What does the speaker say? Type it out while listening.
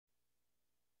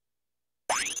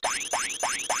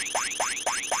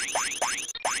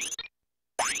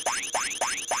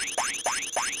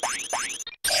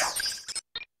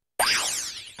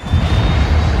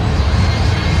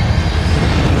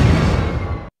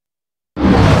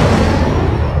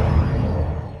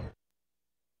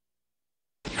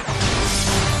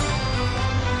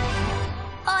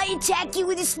I attack you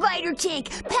with a spider tank,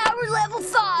 power level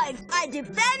 5. I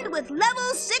defend with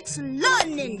level 6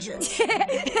 lawn ninjas.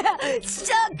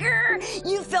 Sucker!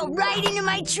 You fell right into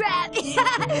my trap.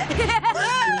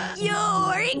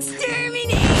 You're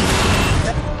exterminated.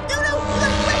 No,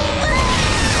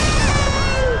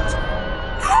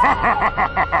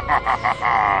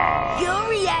 Yo,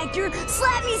 reactor,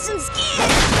 slap me some skin.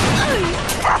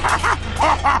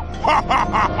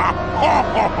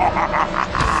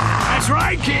 That's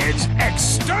right, kids!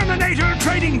 Exterminator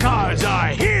trading cards are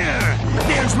here!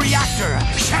 There's Reactor,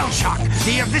 Shell Shock,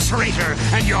 the Eviscerator,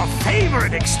 and your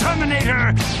favorite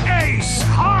exterminator, Ace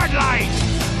Hardlight!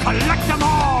 Collect them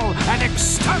all and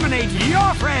exterminate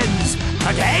your friends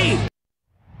today!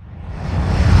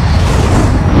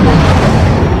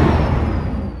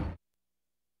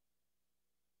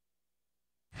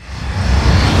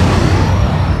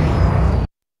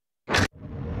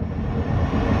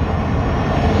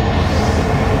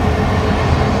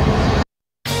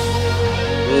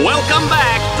 Welcome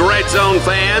back, Dread Zone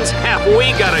fans! Have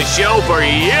we got a show for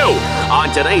you?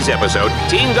 On today's episode,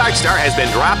 Team Darkstar has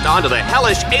been dropped onto the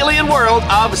hellish alien world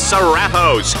of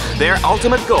Sarathos. Their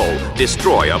ultimate goal,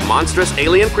 destroy a monstrous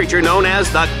alien creature known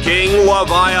as the King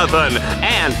Leviathan.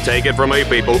 And take it from me,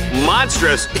 people,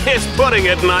 monstrous is putting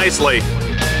it nicely.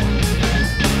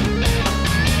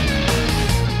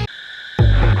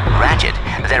 Ratchet,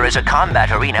 there is a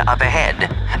combat arena up ahead.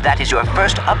 That is your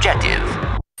first objective.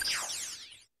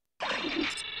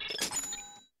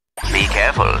 Be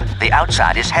careful. The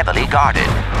outside is heavily guarded.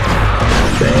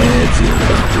 Bad feeling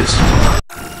about this.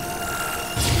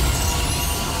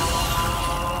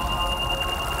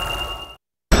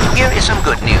 Here is some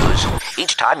good news.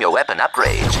 Each time your weapon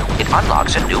upgrades, it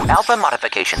unlocks a new alpha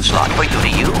modification slot for you to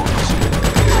use.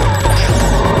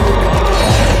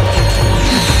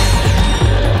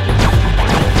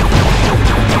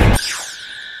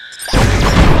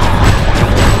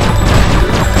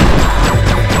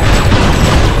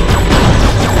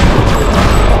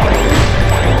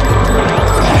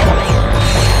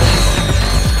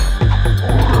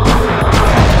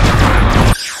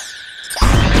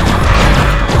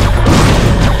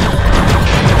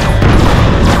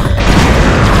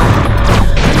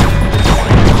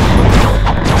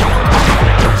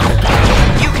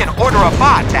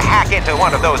 Into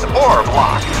one of those orb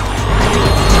locks.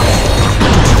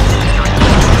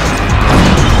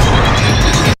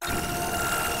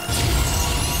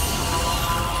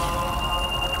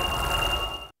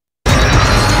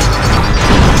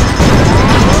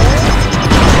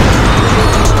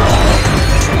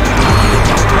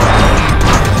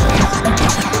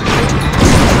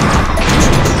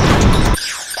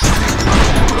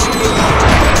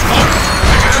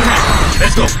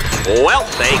 Let's go. Well,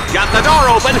 they got the door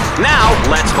open. Now,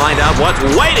 let's find out what's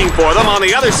waiting for them on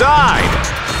the other side.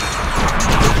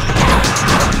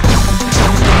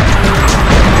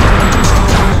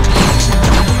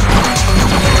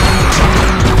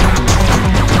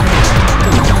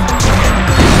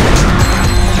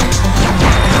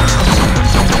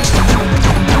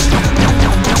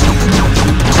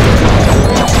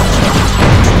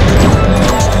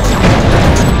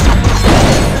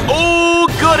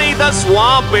 The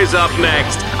swamp is up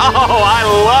next. Oh, I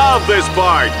love this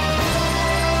part.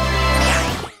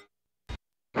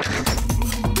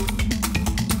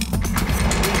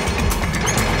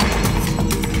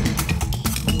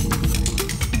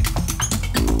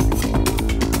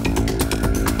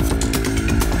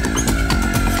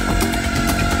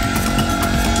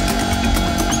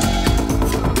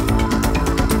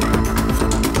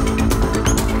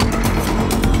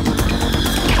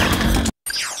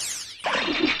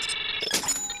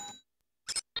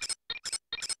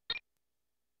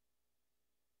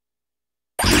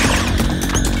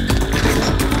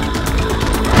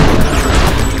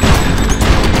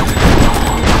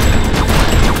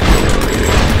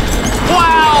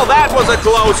 A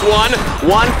close one.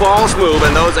 One false move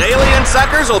and those alien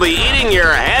suckers will be eating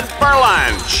your head for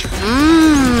lunch.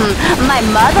 My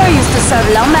mother used to serve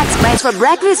Lomax brains for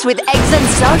breakfast with eggs and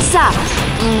salsa.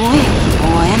 Muy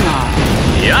bueno.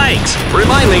 Yikes!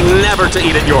 Remind me never to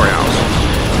eat at your house.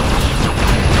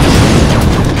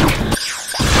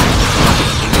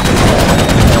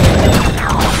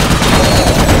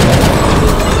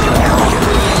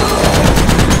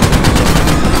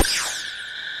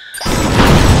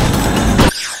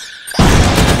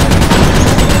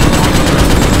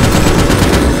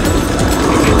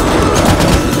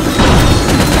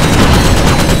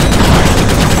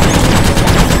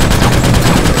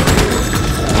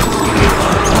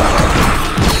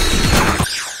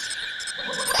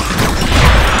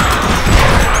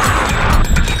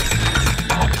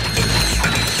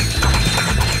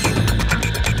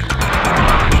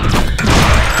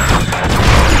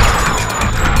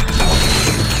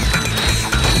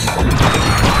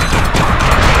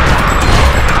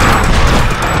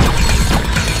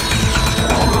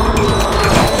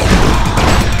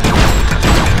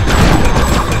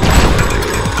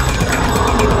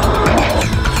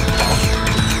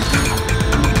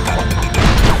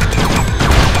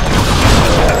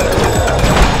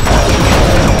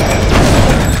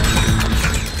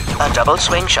 double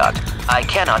swing shot. I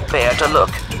cannot bear to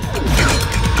look.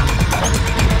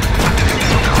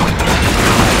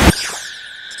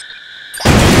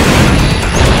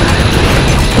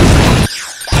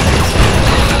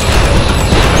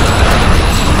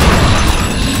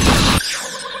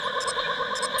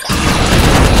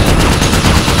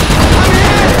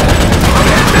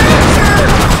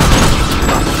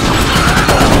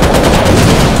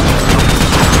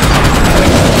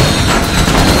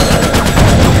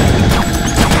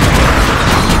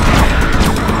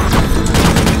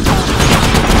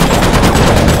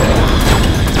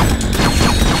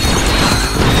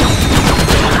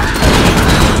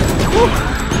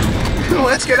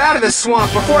 Let's get out of this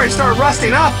swamp before I start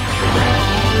rusting up!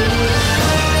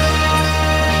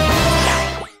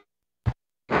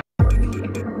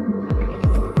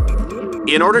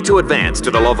 In order to advance to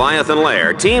the Leviathan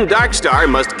lair, Team Darkstar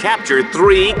must capture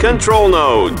 3 control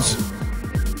nodes.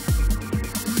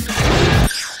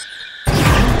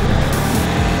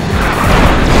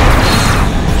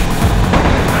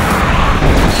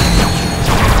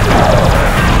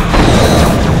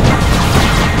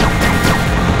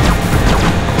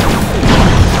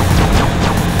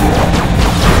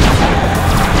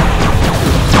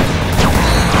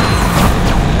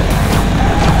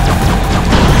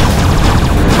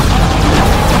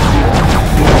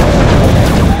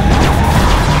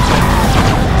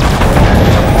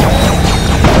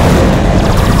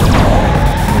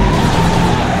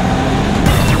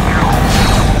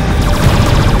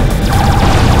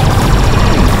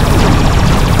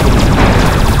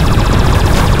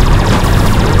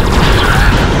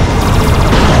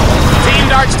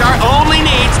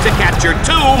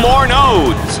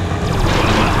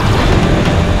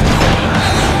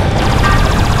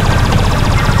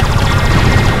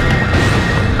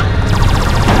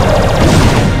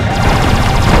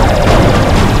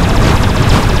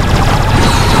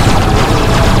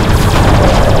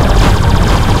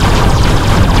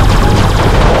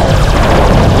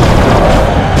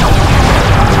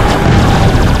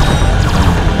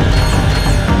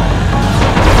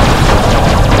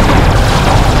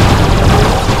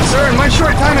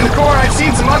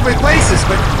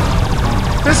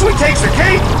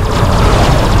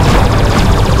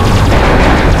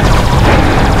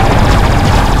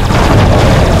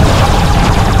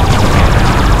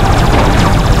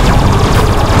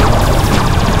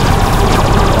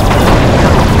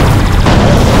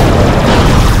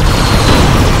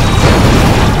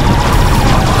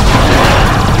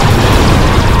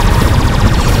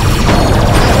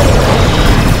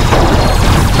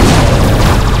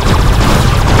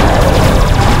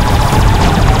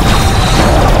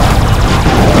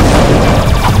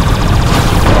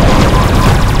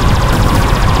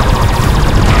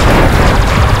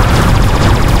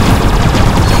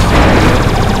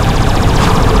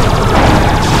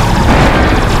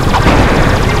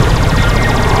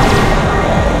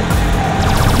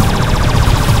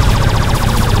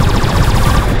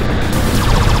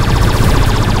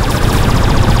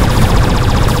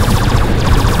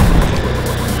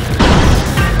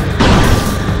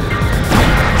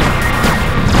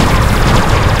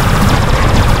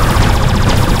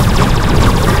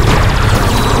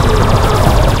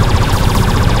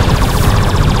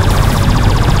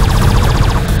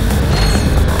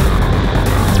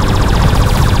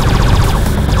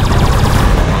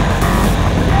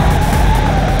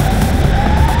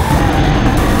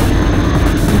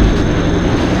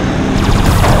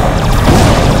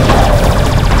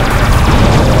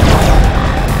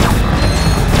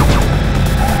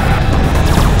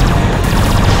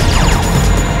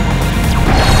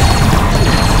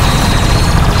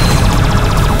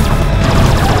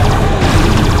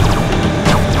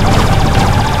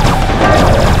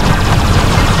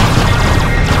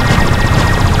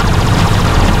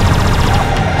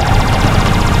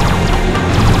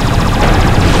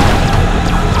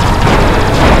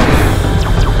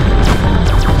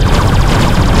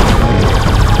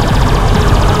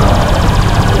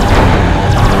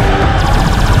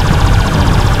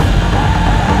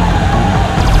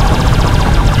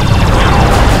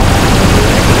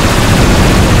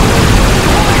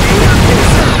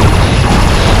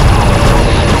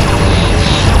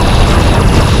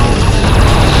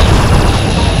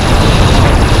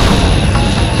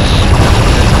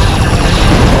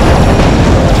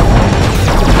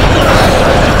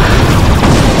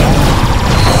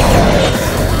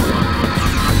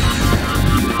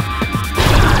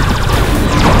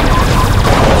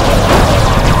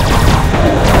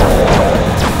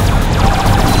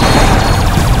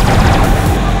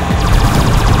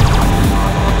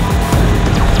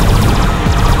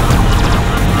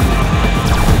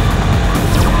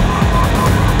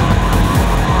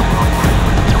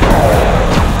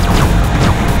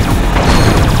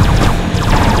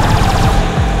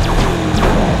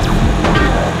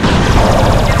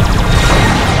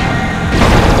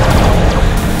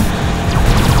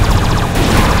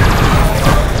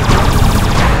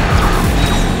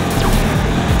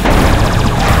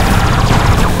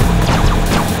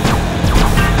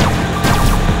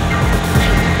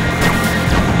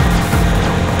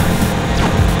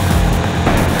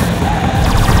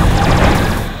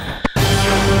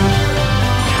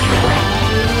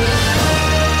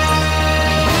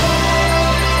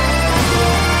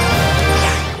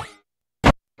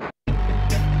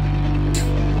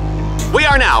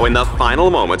 Now, in the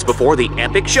final moments before the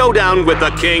epic showdown with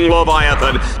the King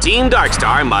Leviathan, Team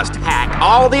Darkstar must hack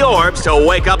all the orbs to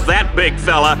wake up that big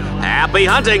fella. Happy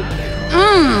hunting!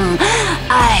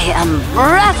 I am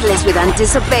breathless with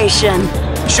anticipation.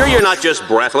 Sure you're not just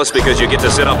breathless because you get to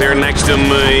sit up here next to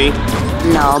me?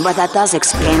 No, but that does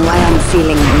explain why I'm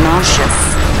feeling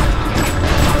nauseous.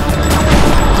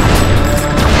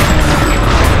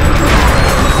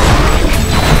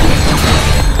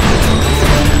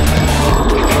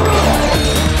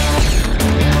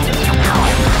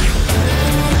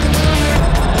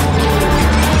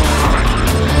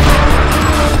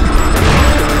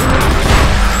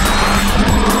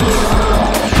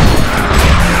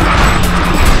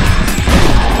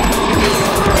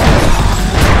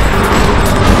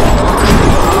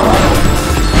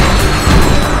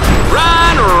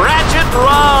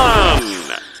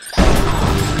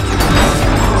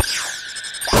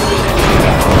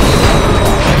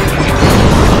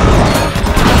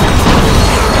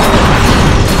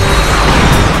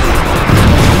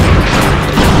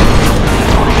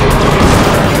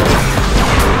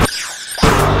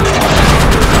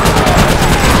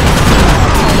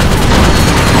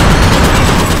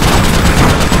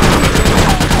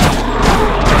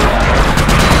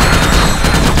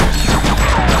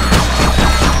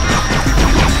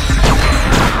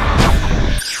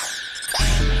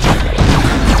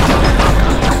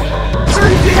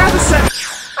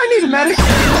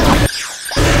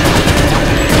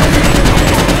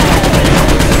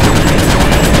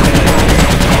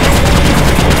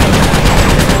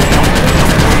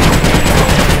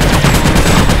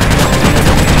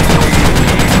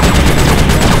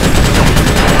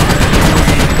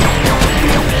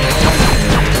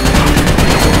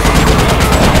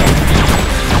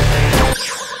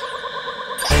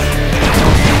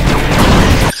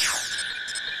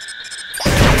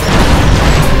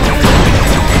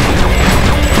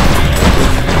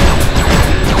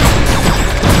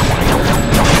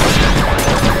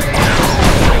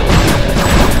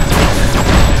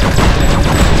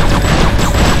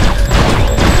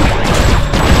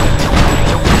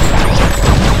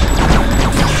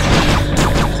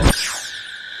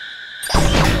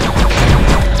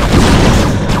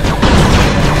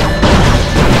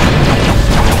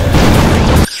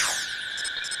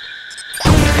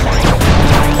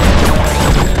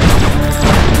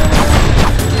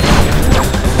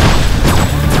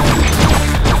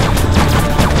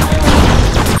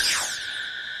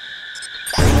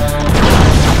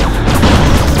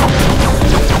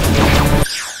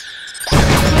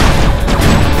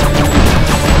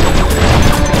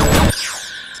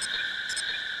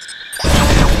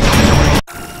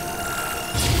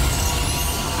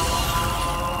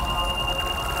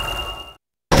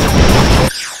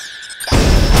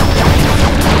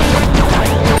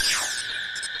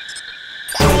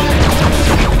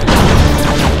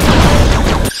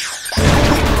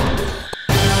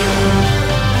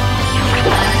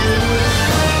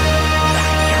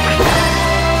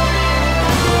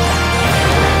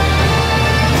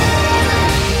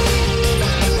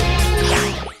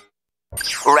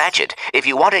 Ratchet, if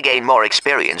you want to gain more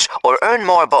experience or earn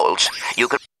more bolts, you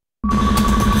could...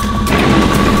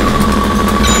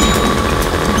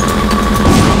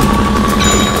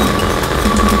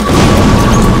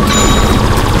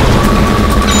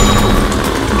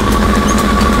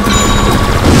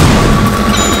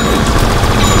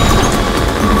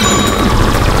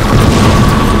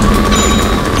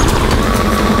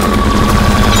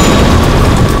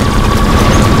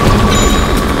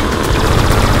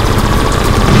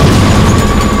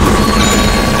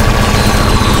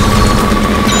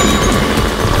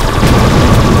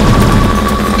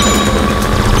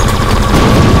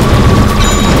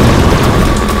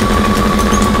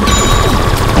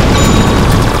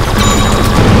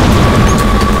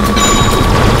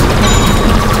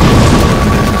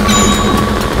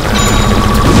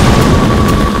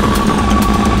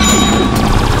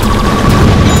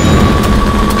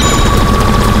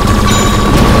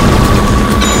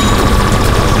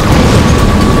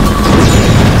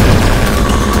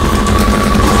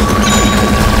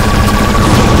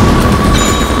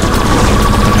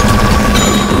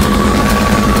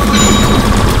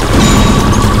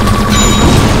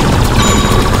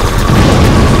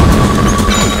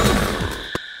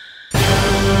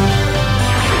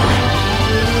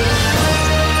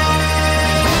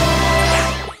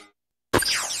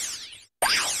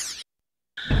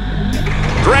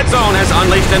 Zone has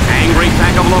unleashed an angry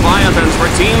pack of Leviathans for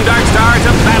Team Darkstar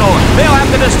to battle. They'll have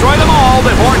to destroy them all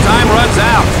before time runs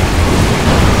out.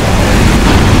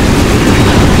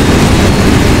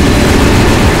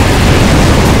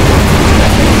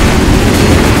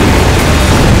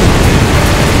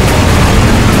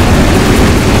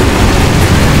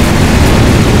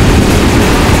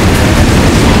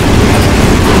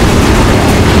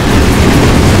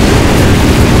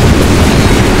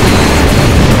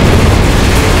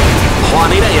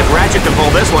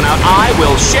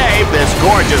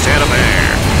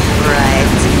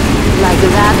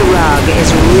 rug is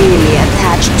really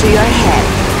attached to your head.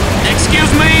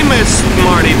 Excuse me, Miss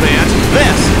Smarty Pants.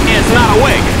 This is not a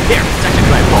wig. Here, section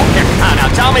try pull. Here. Now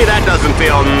tell me that doesn't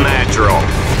feel natural.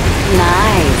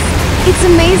 Nice. It's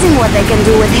amazing what they can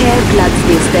do with hair plugs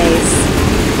these days.